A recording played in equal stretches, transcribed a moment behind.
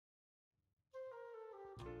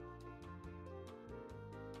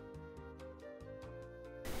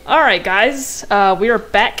Alright guys, we are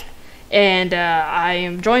back, and I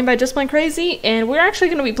am joined by JustPlaneCrazy, and we're actually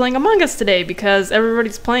going to be playing Among Us today because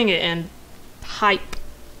everybody's playing it, and hype.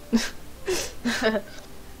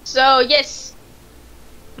 So yes,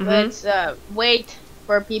 let's wait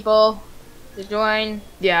for people to join.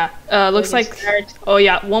 Yeah, looks like, oh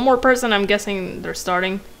yeah, one more person, I'm guessing they're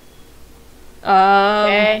starting.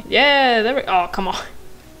 Okay. Yeah, there we, oh come on.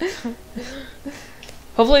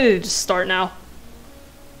 Hopefully they just start now.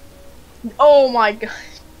 Oh my god.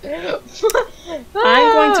 I'm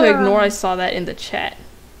going to ignore I saw that in the chat.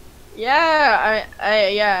 Yeah,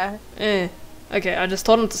 yeah. Okay, I just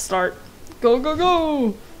told him to start. Go, go,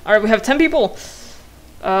 go! Alright, we have 10 people.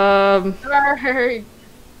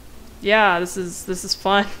 Yeah, this is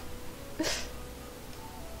fun.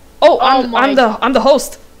 Oh, I'm the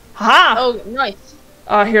host. Haha! Oh, nice.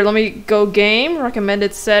 Here, let me go game,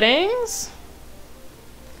 recommended settings.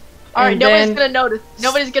 Alright, nobody's gonna notice.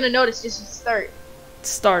 Nobody's gonna notice, just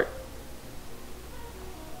start.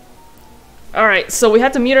 Alright, so we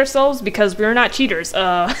had to mute ourselves because we're not cheaters.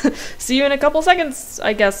 See you in a couple seconds,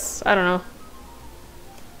 I guess. I don't know.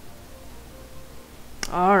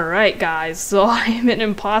 Alright, guys, so I am an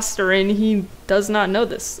imposter and he does not know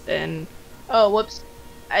this, and... Oh, whoops.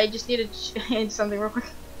 I just need to change something real quick.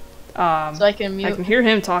 So I can mute. I can hear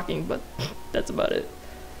him talking, but that's about it.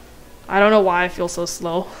 I don't know why I feel so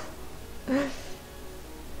slow.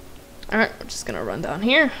 Alright, we're just gonna run down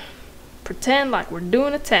here. Pretend like we're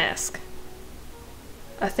doing a task.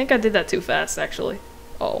 I think I did that too fast, actually.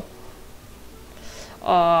 Oh.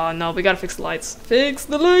 No, we gotta fix the lights. Fix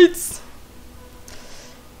the lights!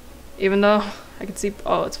 Even though I can see...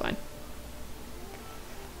 Oh, it's fine.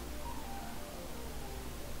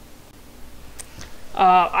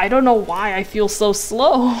 I don't know why I feel so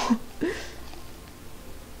slow.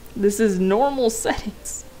 This is normal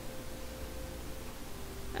settings.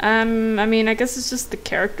 I mean, I guess it's just the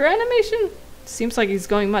character animation. Seems like he's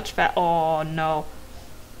going much Oh no.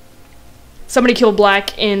 Somebody killed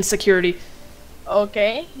Black in security.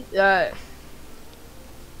 Okay.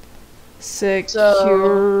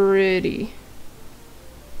 Security.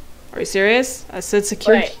 Are you serious? I said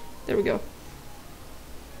security. Wait. There we go.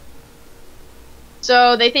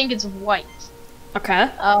 So they think it's white. Okay.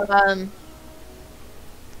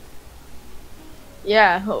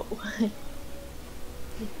 Yeah.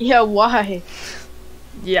 Yeah, why?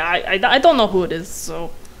 Yeah, I don't know who it is,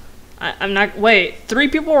 so... I'm not... Wait, 3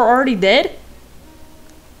 people are already dead?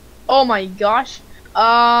 Oh my gosh.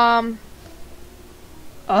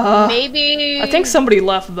 Maybe... I think somebody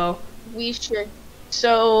left, though. We should...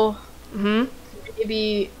 So...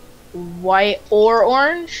 Maybe white or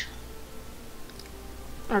orange?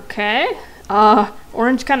 Okay.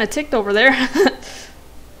 Orange kind of ticked over there.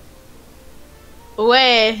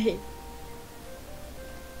 Wait.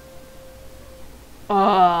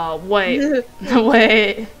 Wait.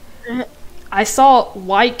 Wait. I saw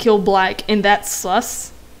white kill Black, and that's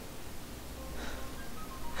sus.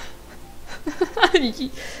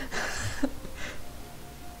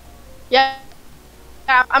 Yeah,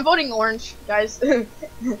 I'm voting orange, guys.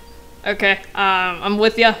 Okay, I'm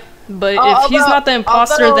with ya. But if he's not the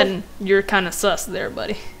imposter, then you're kind of sus there,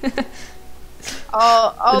 buddy. It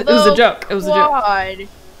was a joke. It was a joke.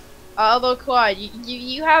 Although Quad,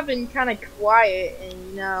 you have been kind of quiet, and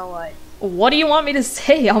you know, like... What do you want me to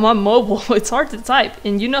say? I'm on mobile. It's hard to type,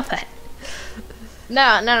 and you know that. No,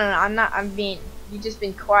 I'm not. You just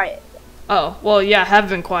been quiet. Oh, well, yeah, I have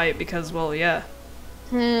been quiet because, well, yeah.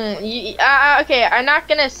 Okay, I'm not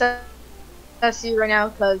gonna assess you right now,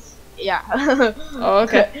 cause, yeah. Oh,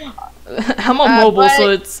 okay. I'm on mobile, so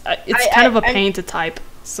it's kind of a pain to type,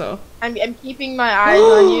 so. I'm keeping my eyes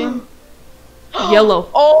on you. Yellow.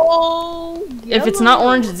 Oh, yellow. If it's not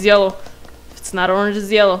orange, it's yellow. If it's not orange, it's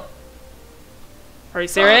yellow. Are you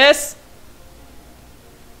serious?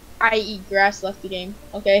 I eat grass, left the game.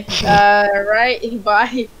 Okay. Right.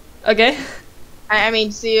 Bye. Okay. I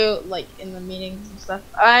mean, see you like in the meetings and stuff.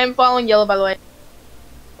 I'm following yellow, by the way.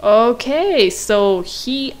 Okay, so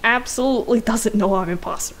he absolutely doesn't know I'm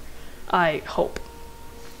imposter. I hope.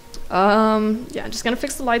 Yeah, I'm just gonna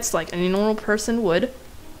fix the lights like any normal person would.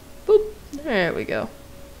 Boop. There we go.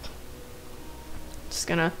 Just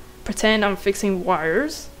gonna pretend I'm fixing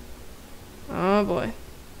wires. Oh boy.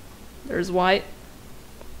 There's white.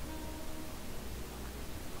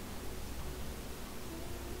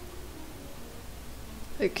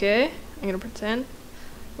 Okay, I'm gonna pretend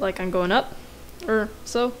like I'm going up, or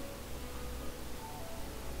so.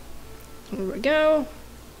 Here we go.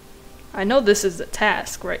 I know this is a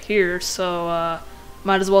task right here, so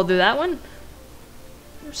might as well do that one.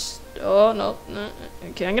 Oh, no.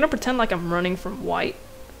 Okay, I'm gonna pretend like I'm running from white.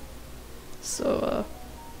 So,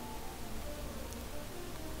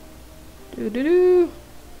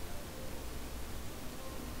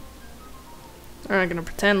 Alright, I'm gonna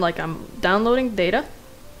pretend like I'm downloading data.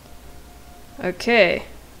 Okay.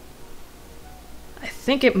 I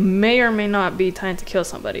think it may or may not be time to kill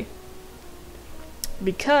somebody.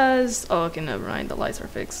 Because... oh, okay, never mind. The lights are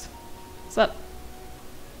fixed. What's up?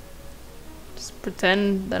 Just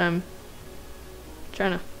pretend that I'm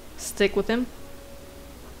trying to stick with him.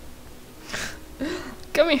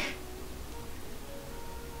 Come here.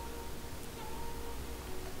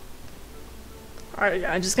 Alright,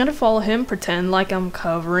 I'm just gonna follow him, pretend like I'm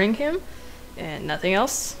covering him, and nothing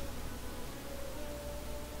else.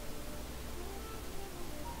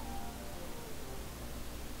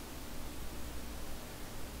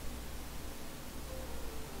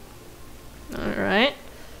 Alright.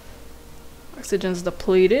 Oxygen's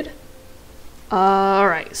depleted.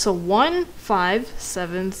 Alright, so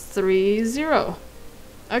 15730.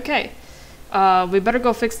 Okay. We better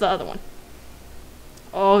go fix the other one.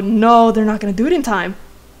 Oh no, they're not gonna do it in time.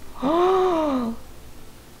 Oh,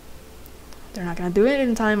 they're not gonna do it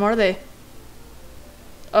in time, are they?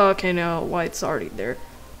 Okay, no, White's already there.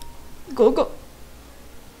 Go, go.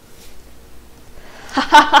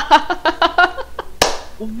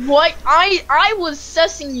 What? I was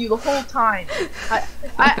sussing you the whole time.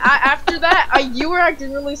 After that, you were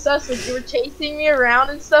acting really sus. Like you were chasing me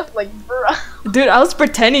around and stuff. Like, bro. Dude, I was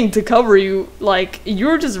pretending to cover you. Like you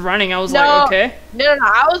were just running. I was like, okay. No.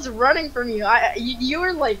 I was running from you. You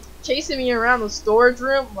were like chasing me around the storage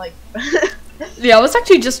room. Like. Yeah, I was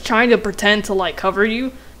actually just trying to pretend to like cover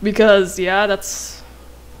you because yeah, that's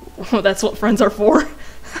what friends are for.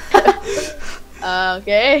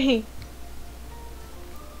 Okay.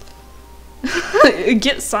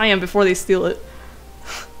 Get cyan before they steal it.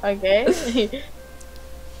 Okay.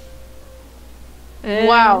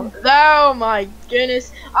 Wow. Oh my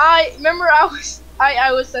goodness. I remember I was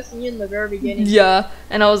sussing you in the very beginning. Yeah,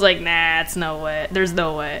 and I was like, nah, it's no way. There's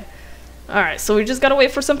no way. Alright, so we just gotta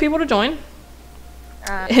wait for some people to join.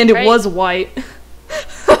 And it was White.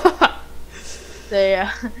 So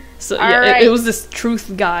yeah. So yeah, it was this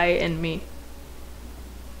truth guy and me.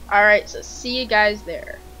 Alright, so see you guys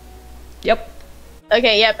there. Yep.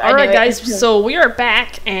 Okay, yep. Alright guys, so we are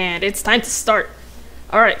back and it's time to start.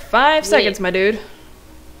 Alright, 5 seconds, my dude.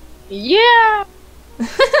 Yeah!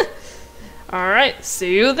 Alright,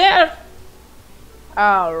 see you there.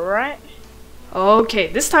 Alright. Okay,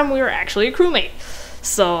 this time we are actually a crewmate.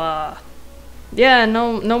 So, yeah,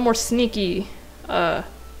 no more sneaky. Yeah,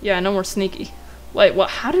 no more sneaky. Wait,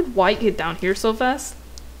 what? How did White get down here so fast?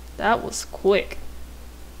 That was quick.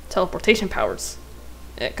 Teleportation powers.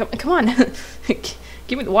 Yeah, come on.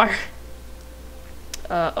 Give me the wire.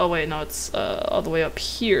 Oh wait, no, it's all the way up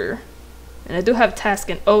here. And I do have task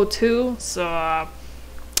in O2, so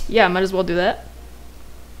yeah, might as well do that.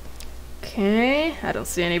 Okay, I don't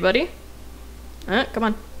see anybody. Come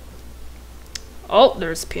on. Oh,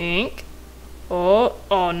 there's pink. Oh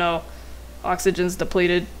no. Oxygen's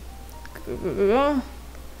depleted.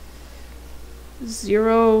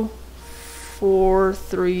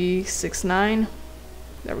 04369.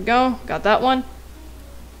 There we go. Got that one.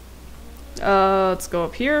 Let's go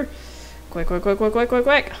up here. Quick.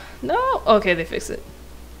 No. Okay, they fixed it.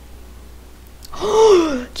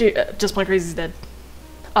 JustPlaneCrazy's dead.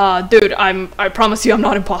 Dude, I promise you I'm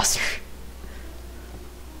not imposter.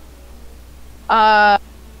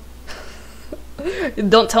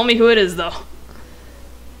 Don't tell me who it is though.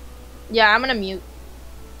 Yeah, I'm gonna mute.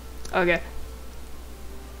 Okay.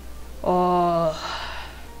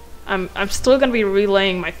 I'm still gonna be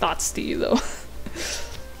relaying my thoughts to you though.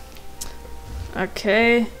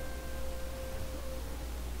 Okay.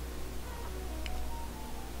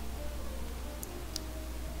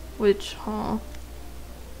 Which, huh?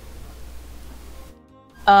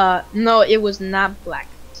 No, it was not black,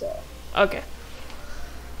 so. Okay.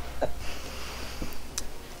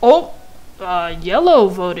 Oh! Yellow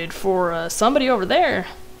voted for, somebody over there.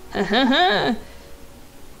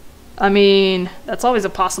 I mean, that's always a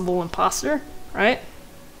possible imposter, right?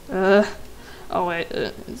 Oh wait,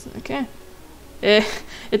 okay.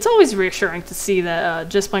 It's always reassuring to see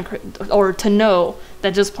that, or to know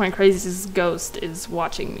that JustPlaneCrazy's ghost is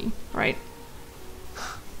watching me, right?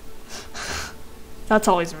 That's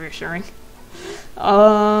always reassuring.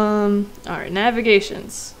 Alright,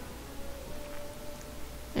 navigations.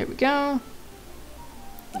 There we go.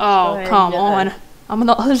 Oh, come on. I'm on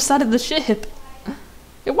the other side of the ship.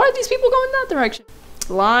 Why are these people going that direction?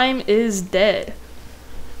 Lime is dead.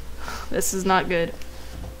 This is not good.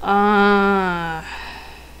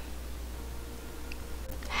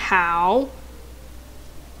 How?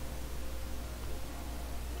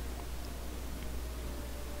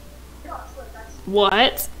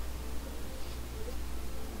 What?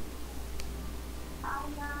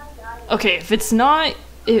 Okay, if it's not,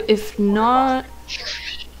 if not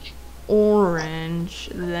orange,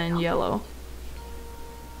 then yellow.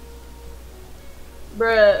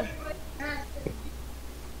 Bruh.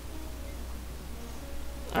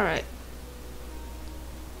 Alright.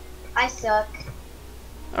 I suck.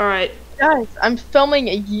 Alright. Guys, I'm filming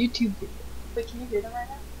a YouTube video. Wait, can you hear them right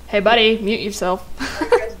now? Hey buddy, mute yourself.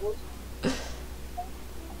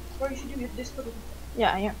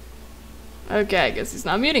 Yeah, I am. Okay, I guess he's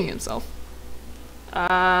not muting himself.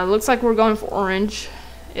 Looks like we're going for orange.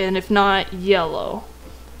 And if not, yellow.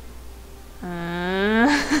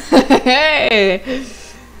 Hey!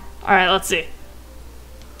 Alright, let's see.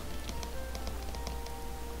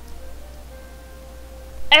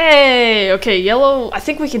 Hey! Okay, yellow. I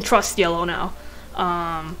think we can trust yellow now.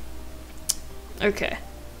 Okay.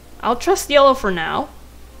 I'll trust yellow for now.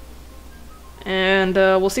 And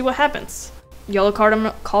we'll see what happens. Yellow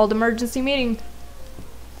called emergency meeting.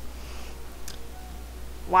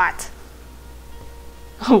 What?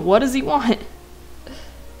 What does he want?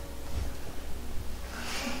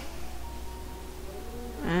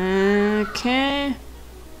 Okay.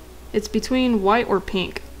 It's between white or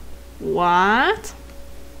pink. What?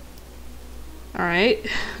 Alright.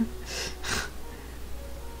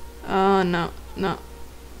 No.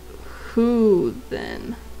 Who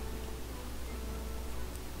then?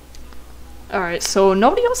 Alright, so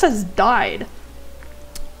nobody else has died.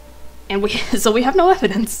 And so we have no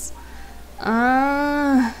evidence.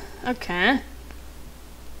 Okay.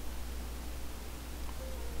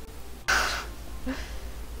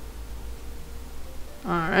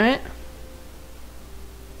 Alright.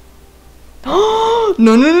 Oh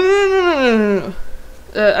no.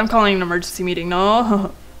 I'm calling an emergency meeting.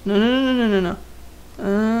 No. No.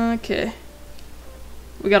 Okay.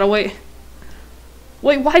 We gotta wait.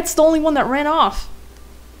 Wait, white's the only one that ran off.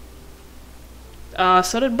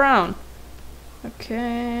 So did brown.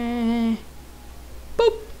 Okay.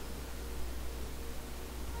 Boop.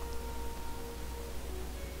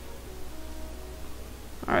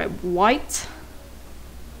 Alright, white.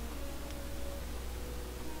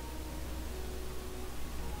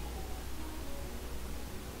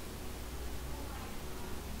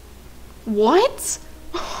 What?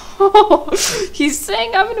 He's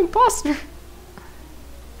saying I'm an imposter.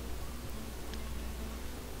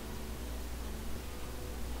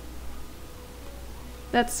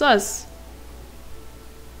 That's sus.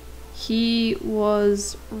 He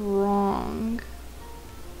was wrong.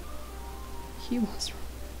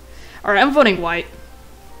 Alright, I'm voting white.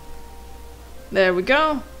 There we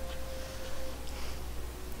go.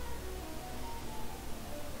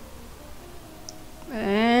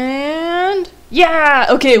 And yeah,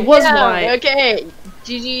 okay, it was white. Okay,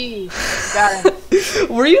 GG. Got him.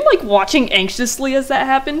 Were you like watching anxiously as that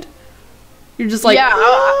happened? You're just like,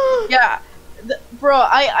 yeah. Bro,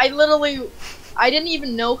 I literally, I didn't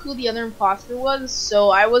even know who the other imposter was,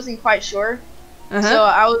 so I wasn't quite sure. So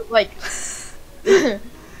I was like,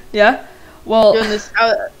 yeah. Well, doing this.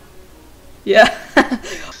 yeah.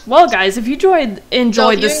 Well, guys, if you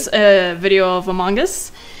enjoyed this video of Among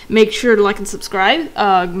Us, make sure to like and subscribe.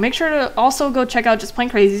 Make sure to also go check out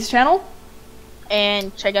JustPlaneCrazy's channel.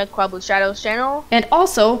 And check out Quad Blue Shadow's channel. And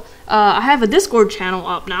also, I have a Discord channel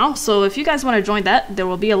up now, so if you guys want to join that, there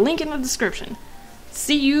will be a link in the description.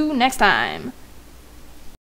 See you next time.